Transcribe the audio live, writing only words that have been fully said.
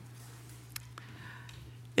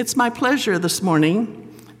It's my pleasure this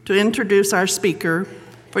morning to introduce our speaker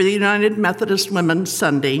for the United Methodist Women's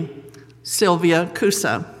Sunday, Sylvia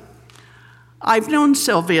Cusa. I've known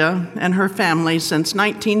Sylvia and her family since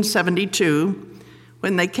 1972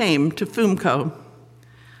 when they came to FUMCO.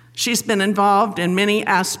 She's been involved in many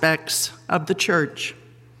aspects of the church.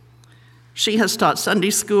 She has taught Sunday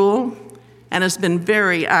school and has been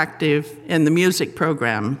very active in the music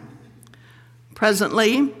program.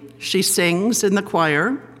 Presently, she sings in the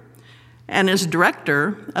choir and is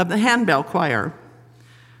director of the Handbell Choir.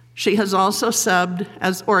 She has also subbed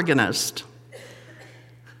as organist.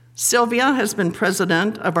 Sylvia has been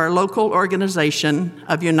president of our local organization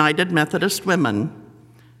of United Methodist Women.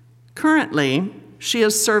 Currently, she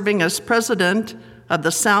is serving as president of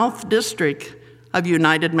the South District of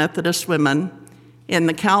United Methodist Women in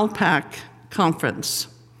the CalPAC Conference.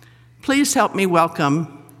 Please help me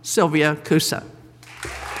welcome Sylvia Cusa.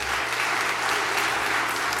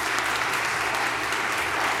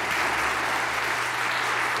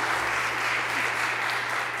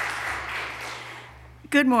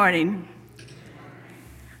 Good morning.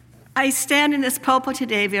 I stand in this pulpit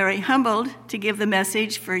today very humbled to give the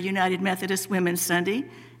message for United Methodist Women's Sunday.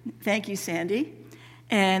 Thank you, Sandy.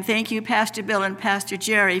 And thank you, Pastor Bill and Pastor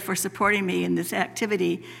Jerry, for supporting me in this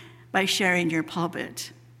activity by sharing your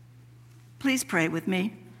pulpit. Please pray with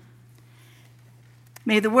me.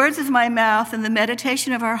 May the words of my mouth and the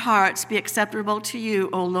meditation of our hearts be acceptable to you,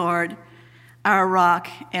 O Lord, our rock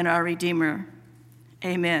and our Redeemer.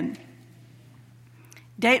 Amen.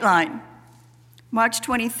 Dateline, March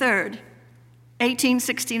 23rd,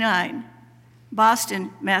 1869,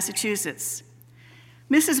 Boston, Massachusetts.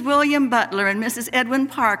 Mrs. William Butler and Mrs. Edwin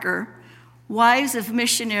Parker, wives of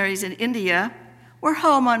missionaries in India, were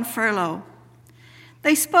home on furlough.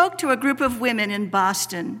 They spoke to a group of women in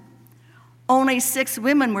Boston. Only 6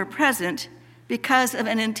 women were present because of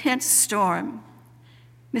an intense storm.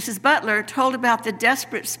 Mrs. Butler told about the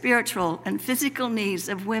desperate spiritual and physical needs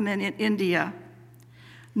of women in India.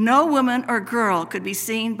 No woman or girl could be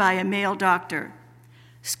seen by a male doctor.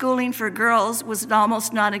 Schooling for girls was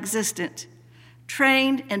almost non-existent.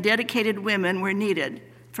 Trained and dedicated women were needed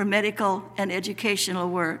for medical and educational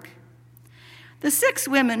work. The 6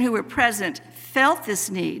 women who were present felt this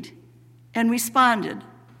need and responded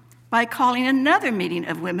by calling another meeting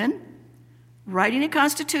of women, writing a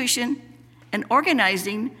constitution, and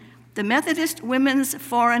organizing the Methodist Women's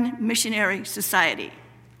Foreign Missionary Society,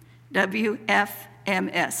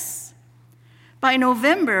 WFMS. By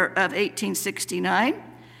November of 1869,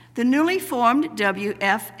 the newly formed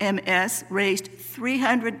WFMS raised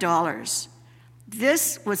 $300.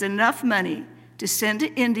 This was enough money to send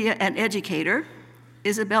to India an educator,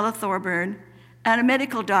 Isabella Thorburn, and a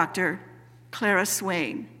medical doctor, Clara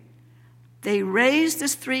Swain. They raised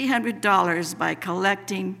this $300 by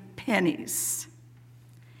collecting pennies.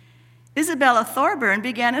 Isabella Thorburn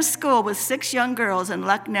began a school with 6 young girls in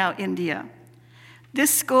Lucknow, India.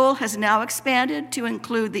 This school has now expanded to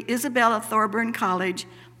include the Isabella Thorburn College,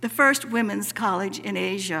 the first women's college in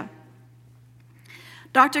Asia.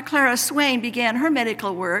 Dr. Clara Swain began her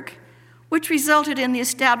medical work, which resulted in the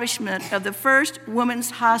establishment of the first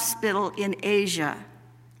women's hospital in Asia.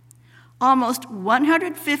 Almost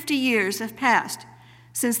 150 years have passed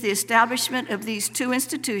since the establishment of these 2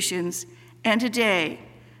 institutions, and today,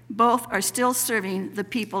 both are still serving the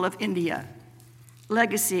people of India.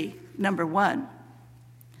 Legacy number 1.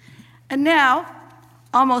 And now,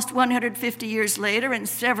 almost 150 years later, and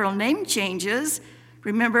several name changes,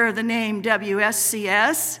 remember the name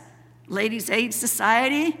WSCS, Ladies Aid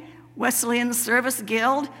Society, Wesleyan Service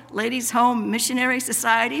Guild, Ladies Home Missionary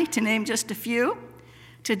Society, to name just a few.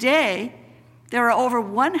 Today, there are over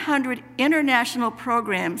 100 international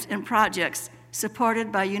programs and projects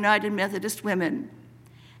supported by United Methodist Women,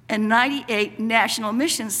 and 98 national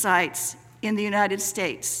mission sites in the United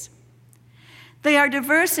States. They are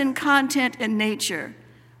diverse in content and nature,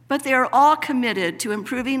 but they are all committed to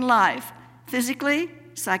improving life physically,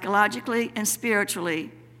 psychologically, and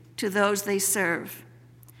spiritually to those they serve.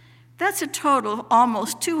 That's a total of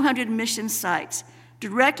almost 200 mission sites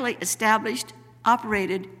directly established,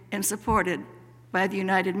 operated, and supported by the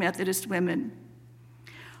United Methodist Women.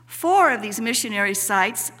 4 of these missionary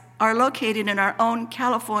sites are located in our own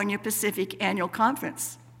California Pacific Annual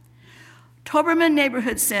Conference. Toberman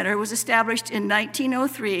Neighborhood Center was established in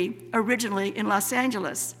 1903, originally in Los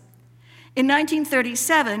Angeles. In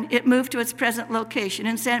 1937, it moved to its present location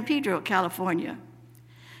in San Pedro, California.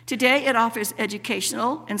 Today, it offers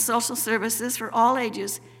educational and social services for all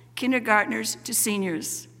ages, kindergartners to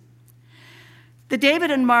seniors. The David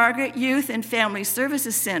and Margaret Youth and Family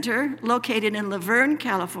Services Center, located in Laverne,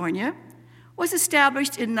 California, was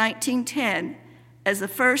established in 1910 as the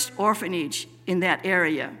first orphanage in that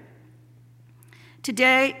area.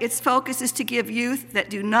 Today, its focus is to give youth that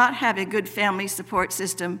do not have a good family support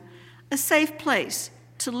system a safe place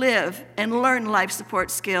to live and learn life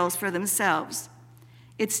support skills for themselves.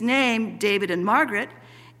 Its name, David and Margaret,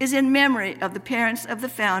 is in memory of the parents of the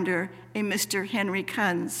founder, a Mr. Henry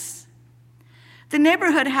Kunz. The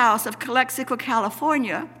neighborhood house of Calexico,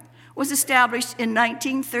 California, was established in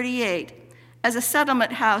 1938 as a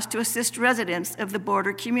settlement house to assist residents of the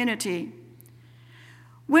border community.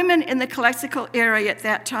 Women in the Calexico area at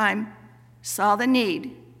that time saw the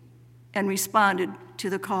need and responded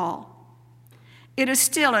to the call. It is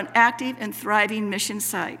still an active and thriving mission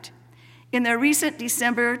site. In their recent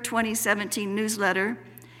December 2017 newsletter,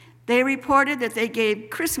 they reported that they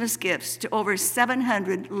gave Christmas gifts to over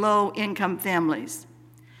 700 low-income families.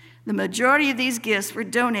 The majority of these gifts were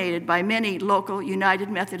donated by many local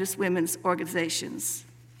United Methodist Women's organizations.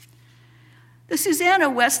 The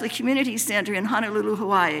Susanna Wesley Community Center in Honolulu,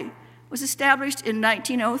 Hawaii, was established in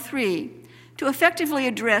 1903 to effectively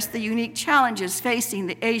address the unique challenges facing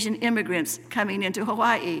the Asian immigrants coming into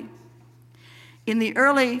Hawaii. In the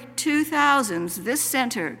early 2000s, this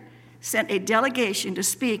center sent a delegation to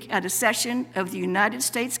speak at a session of the United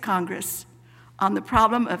States Congress on the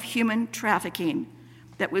problem of human trafficking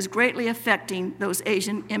that was greatly affecting those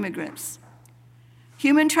Asian immigrants.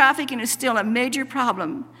 Human trafficking is still a major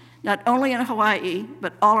problem, not only in Hawaii,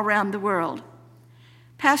 but all around the world.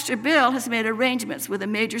 Pastor Bill has made arrangements with a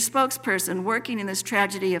major spokesperson working in this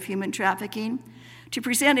tragedy of human trafficking to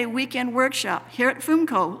present a weekend workshop here at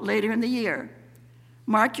FUMCO later in the year.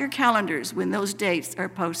 Mark your calendars when those dates are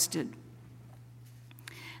posted.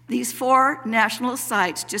 These 4 national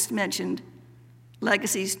sites just mentioned,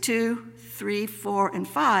 Legacies 2, 3, 4, and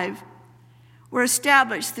 5, were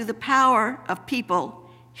established through the power of people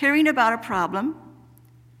hearing about a problem,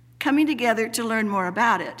 coming together to learn more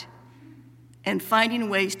about it, and finding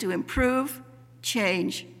ways to improve,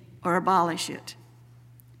 change, or abolish it.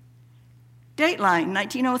 Dateline,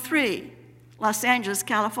 1903, Los Angeles,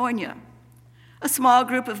 California. A small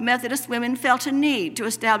group of Methodist women felt a need to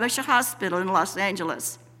establish a hospital in Los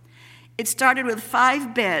Angeles. It started with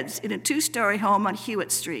 5 beds in a 2-story home on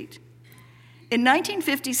Hewitt Street. In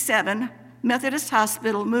 1957, Methodist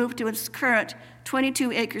Hospital moved to its current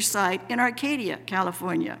 22-acre site in Arcadia,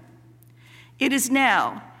 California. It is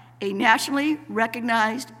now a nationally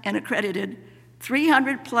recognized and accredited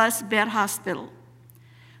 300-plus bed hospital.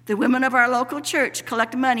 The women of our local church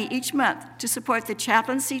collect money each month to support the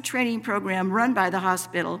chaplaincy training program run by the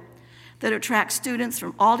hospital that attracts students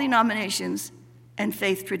from all denominations and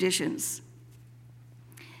faith traditions.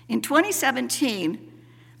 In 2017,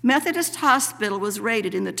 Methodist Hospital was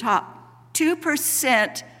rated in the top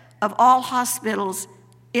 2% of all hospitals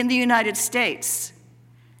in the United States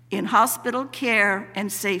in hospital care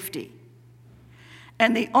and safety,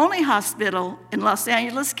 and the only hospital in Los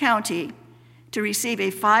Angeles County to receive a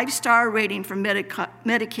 5-star rating from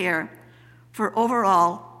Medicare for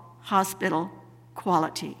overall hospital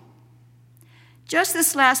quality. Just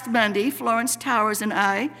this last Monday, Florence Towers and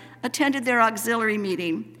I attended their auxiliary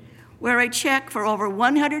meeting, where a check for over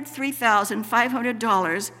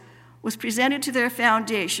 $103,500 was presented to their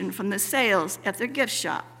foundation from the sales at their gift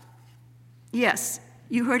shop. Yes,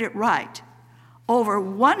 you heard it right. Over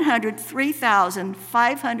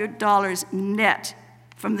 $103,500 net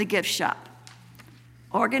from the gift shop,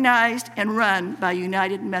 organized and run by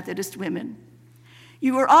United Methodist Women.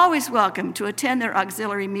 You are always welcome to attend their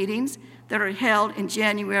auxiliary meetings that are held in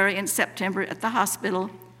January and September at the hospital,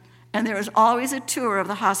 and there is always a tour of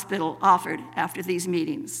the hospital offered after these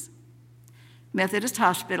meetings. Methodist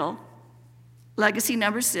Hospital, Legacy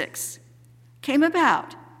number 6, came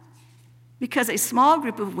about because a small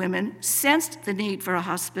group of women sensed the need for a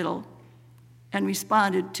hospital and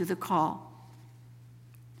responded to the call.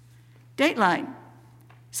 Dateline,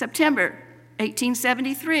 September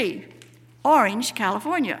 1873, Orange,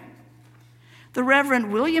 California. The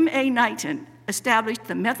Reverend William A. Knighton established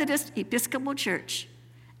the Methodist Episcopal Church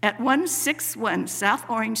at 161 South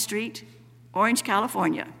Orange Street, Orange,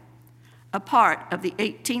 California, a part of the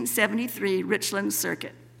 1873 Richland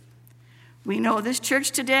Circuit. We know this church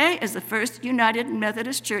today as the First United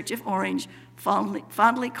Methodist Church of Orange,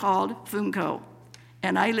 fondly called FUMCO,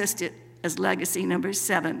 and I list it as Legacy number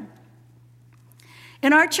 7.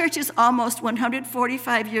 In our church's almost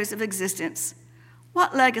 145 years of existence,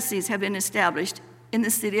 what legacies have been established in the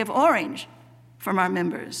city of Orange from our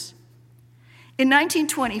members? In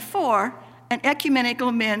 1924, an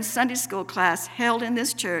ecumenical men's Sunday school class held in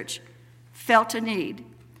this church felt a need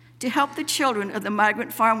to help the children of the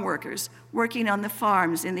migrant farm workers working on the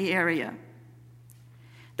farms in the area.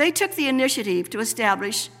 They took the initiative to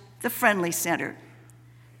establish the Friendly Center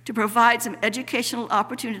to provide some educational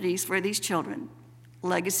opportunities for these children,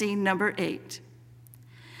 legacy number 8.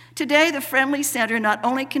 Today, the Friendly Center not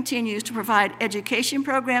only continues to provide education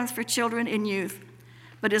programs for children and youth,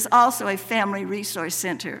 but is also a family resource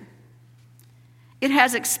center. It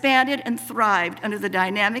has expanded and thrived under the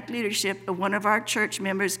dynamic leadership of one of our church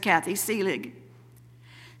members, Kathy Seelig.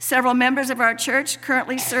 Several members of our church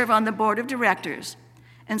currently serve on the board of directors,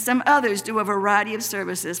 and some others do a variety of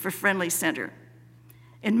services for Friendly Center.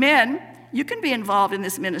 And men, you can be involved in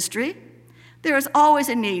this ministry. There is always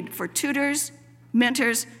a need for tutors,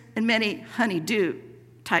 mentors, and many honey-do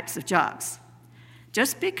types of jobs.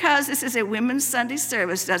 Just because this is a women's Sunday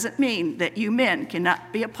service doesn't mean that you men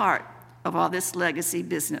cannot be a part of all this legacy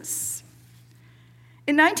business.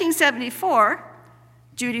 In 1974,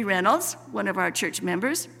 Judy Reynolds, one of our church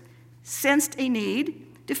members, sensed a need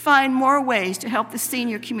to find more ways to help the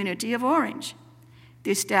senior community of Orange.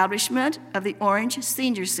 The establishment of the Orange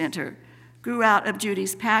Senior Center grew out of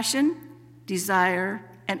Judy's passion, desire,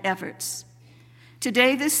 and efforts.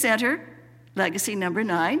 Today, this center, legacy number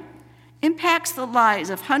 9, impacts the lives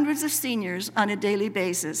of hundreds of seniors on a daily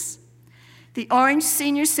basis. The Orange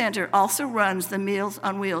Senior Center also runs the Meals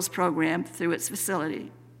on Wheels program through its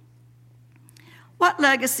facility. What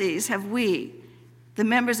legacies have we, the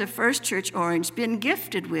members of First Church Orange, been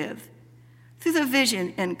gifted with through the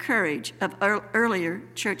vision and courage of earlier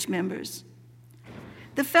church members?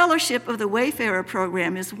 The Fellowship of the Wayfarer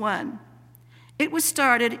program is one. It was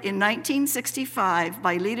started in 1965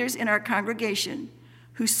 by leaders in our congregation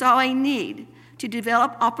who saw a need to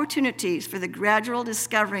develop opportunities for the gradual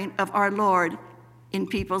discovering of our Lord in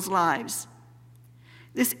people's lives.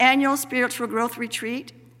 This annual spiritual growth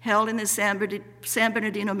retreat, held in the San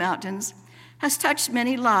Bernardino Mountains, has touched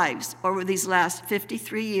many lives over these last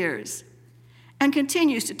 53 years and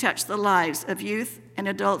continues to touch the lives of youth and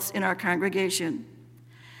adults in our congregation.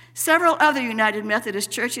 Several other United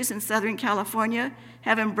Methodist churches in Southern California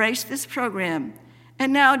have embraced this program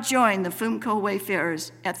and now join the FUMCO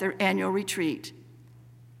Wayfarers at their annual retreat.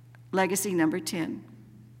 Legacy number 10.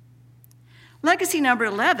 Legacy number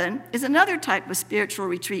 11 is another type of spiritual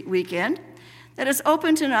retreat weekend that is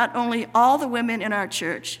open to not only all the women in our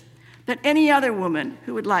church, but any other woman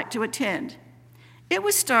who would like to attend. It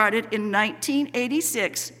was started in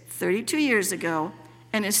 1986, 32 years ago,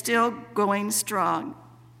 and is still going strong.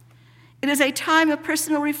 It is a time of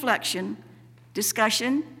personal reflection,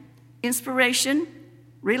 discussion, inspiration,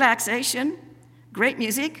 relaxation, great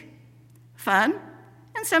music, fun,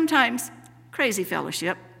 and sometimes crazy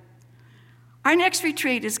fellowship. Our next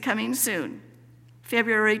retreat is coming soon,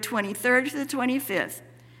 February 23rd to the 25th,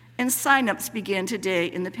 and sign-ups begin today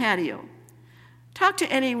in the patio. Talk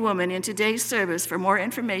to any woman in today's service for more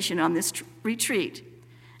information on this retreat,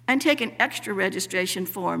 and take an extra registration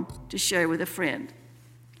form to share with a friend.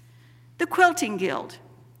 The Quilting Guild,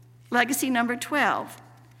 legacy number 12,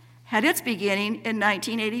 had its beginning in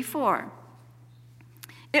 1984.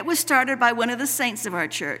 It was started by one of the saints of our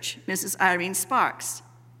church, Mrs. Irene Sparks.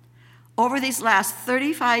 Over these last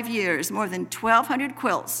 35 years, more than 1,200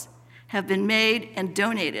 quilts have been made and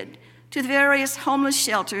donated to the various homeless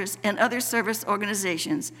shelters and other service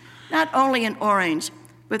organizations, not only in Orange,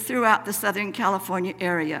 but throughout the Southern California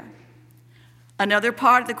area. Another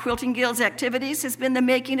part of the Quilting Guild's activities has been the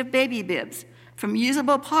making of baby bibs from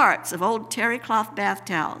usable parts of old terry cloth bath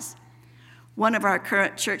towels. One of our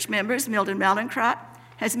current church members, Milton Malencrot,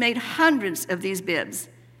 has made hundreds of these bibs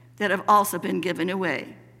that have also been given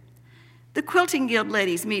away. The Quilting Guild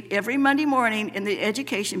ladies meet every Monday morning in the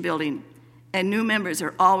education building, and new members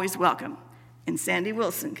are always welcome, and Sandy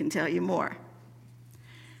Wilson can tell you more.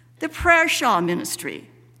 The Prayer Shawl Ministry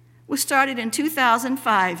was started in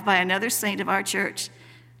 2005 by another saint of our church,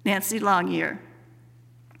 Nancy Longyear.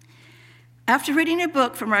 After reading a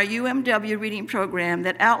book from our UMW reading program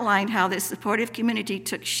that outlined how this supportive community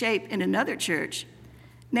took shape in another church,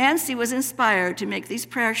 Nancy was inspired to make these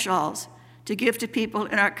prayer shawls to give to people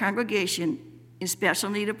in our congregation in special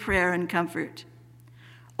need of prayer and comfort.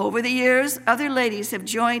 Over the years, other ladies have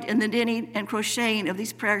joined in the knitting and crocheting of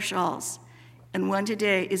these prayer shawls, and one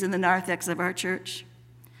today is in the narthex of our church.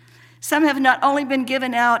 Some have not only been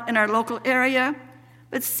given out in our local area,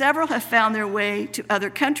 but several have found their way to other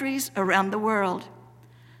countries around the world.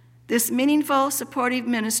 This meaningful, supportive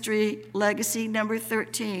ministry, legacy number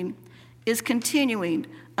 13, is continuing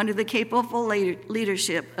under the capable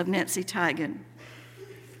leadership of Nancy Teigen.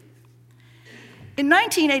 In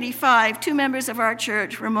 1985, two members of our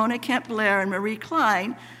church, Ramona Kemp-Blair and Marie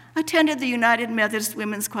Klein, attended the United Methodist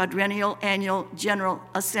Women's Quadrennial Annual General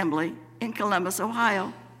Assembly in Columbus,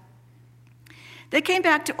 Ohio. They came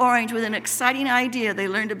back to Orange with an exciting idea they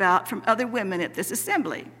learned about from other women at this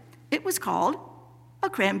assembly. It was called a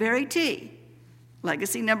cranberry tea,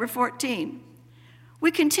 legacy number 14.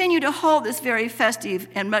 We continue to hold this very festive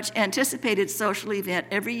and much anticipated social event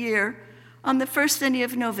every year on the first Sunday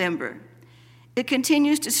of November. It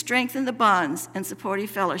continues to strengthen the bonds and supportive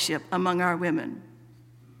fellowship among our women.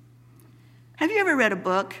 Have you ever read a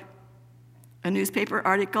book, a newspaper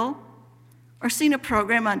article, or seen a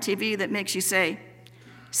program on TV that makes you say,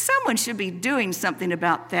 someone should be doing something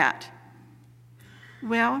about that?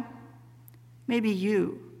 Well, maybe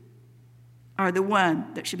you are the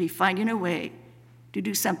one that should be finding a way to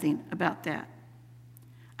do something about that.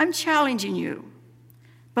 I'm challenging you,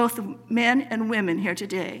 both men and women here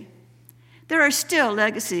today. There are still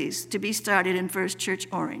legacies to be started in First Church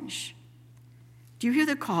Orange. Do you hear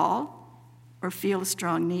the call or feel a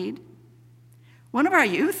strong need? One of our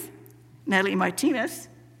youth, Natalie Martinez,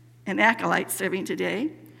 an acolyte serving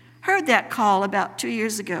today, heard that call about 2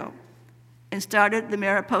 years ago and started the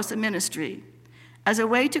Mariposa Ministry as a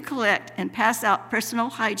way to collect and pass out personal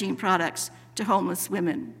hygiene products to homeless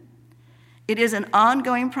women. It is an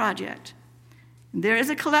ongoing project. There is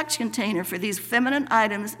a collection container for these feminine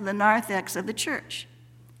items in the narthex of the church.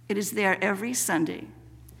 It is there every Sunday.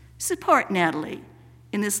 Support Natalie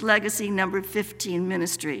in this legacy number 15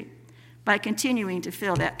 ministry by continuing to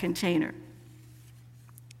fill that container.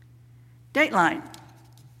 Dateline,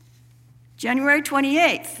 January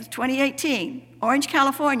 28th, 2018, Orange,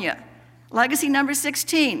 California, legacy number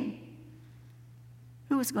 16.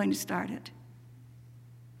 Who is going to start it?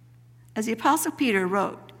 As the Apostle Peter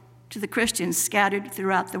wrote to the Christians scattered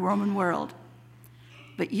throughout the Roman world,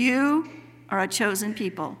 but you are a chosen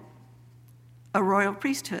people, a royal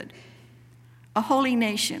priesthood, a holy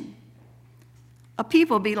nation, a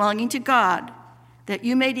people belonging to God, that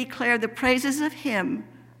you may declare the praises of him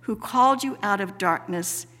who called you out of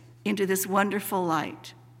darkness into this wonderful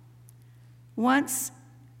light. Once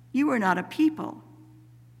you were not a people,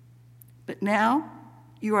 but now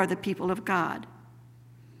you are the people of God.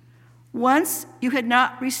 Once you had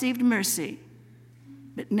not received mercy,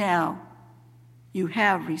 but now you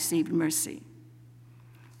have received mercy.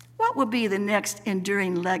 What will be the next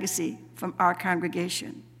enduring legacy from our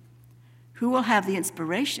congregation? Who will have the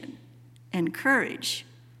inspiration and courage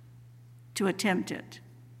to attempt it?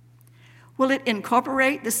 Will it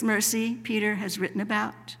incorporate this mercy Peter has written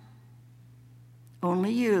about?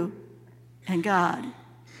 Only you and God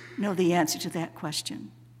know the answer to that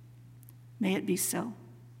question. May it be so.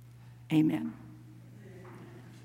 Amen.